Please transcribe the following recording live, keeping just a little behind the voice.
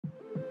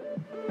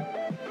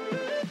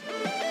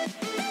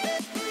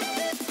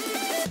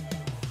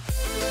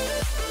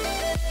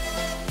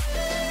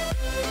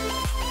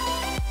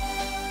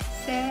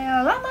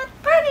Salamat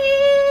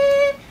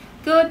Pagi!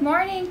 Good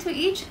morning to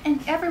each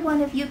and every one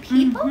of you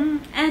people.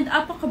 And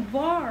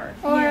apakabar.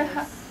 Or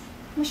Yes.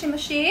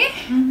 Mushi-mushi?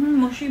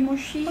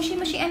 Moshi-moshi.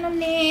 Mushi-mushi ano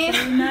ni?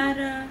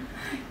 Sayonara.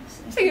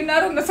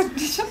 Sayonara nasa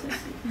siya.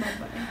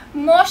 Bye-bye.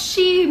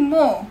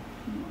 Mashimo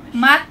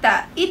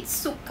Mata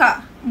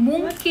Itsuka.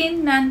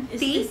 Mungkin Is nanti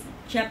this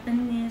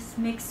Japanese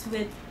mixed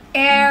with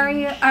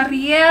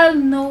Ariel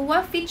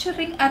Noah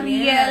featuring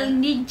Ariel Yeah.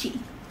 Nidji.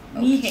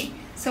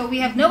 Nidji. So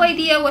we have no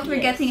idea what we're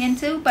Yes. getting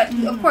into, but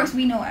of course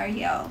we know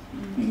Ariel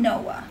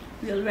Noah.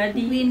 We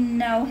already We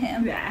know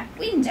him. react.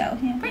 We know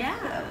him. Pretty Yeah.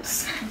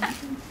 close.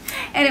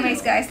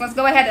 Anyways, guys, let's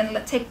go ahead and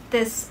let's take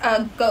this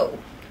go.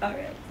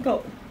 Alright,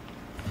 go.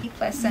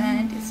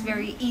 Pleasant. It's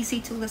very easy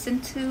to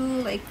listen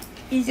to. Like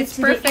Easy it's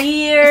to perfect. the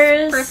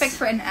ears. It's perfect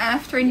for an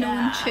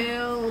afternoon Yeah.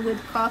 chill with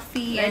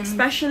coffee, and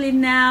especially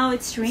now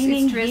it's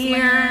raining it's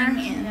drizzling, here.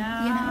 and you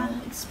know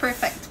it's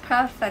perfect.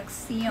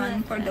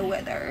 Perfection for the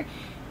weather.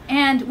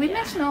 And we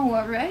miss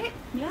Noah, right?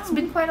 Yeah. It's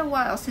been quite a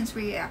while since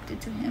we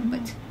reacted to him,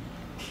 but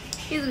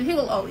he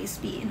will always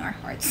be in our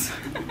hearts.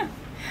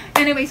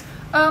 Anyways,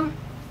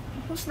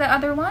 who's the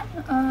other one?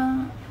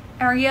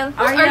 Ariel.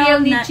 Who's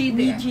Ariel Nidji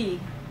there? Nidji.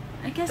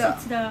 I guess The-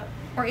 it's the.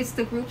 Or it's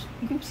the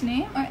group's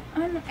name? Or,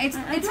 it I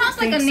sounds don't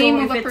like a think name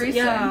so, of a if it's-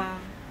 person. Yeah.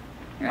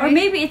 Right? Or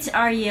maybe it's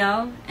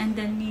Ariel and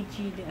then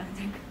Nidji the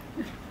other.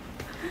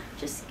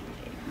 Just kidding.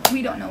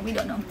 We don't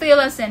know. Fill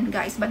us in,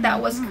 guys. But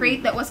that was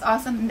great. That was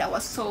awesome. And that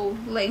was so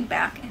laid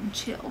back and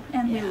chill.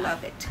 And we Yeah.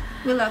 love it.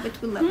 We love it.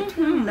 We love it.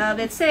 We love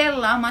it.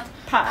 Salamat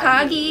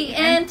Pagi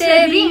and And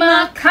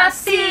terima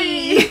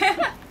kasih.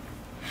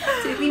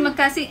 Terima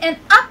kasih and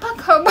apa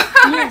kabar?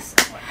 Yes.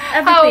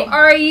 How Everything.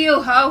 are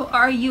you? How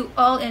are you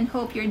all? And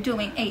hope you're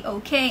doing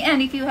a-okay.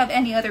 And if you have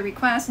any other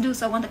requests, do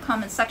so on the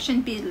comment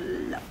section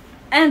below.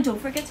 And don't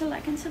forget to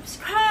like and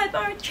subscribe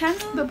our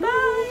channel.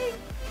 Bye-bye.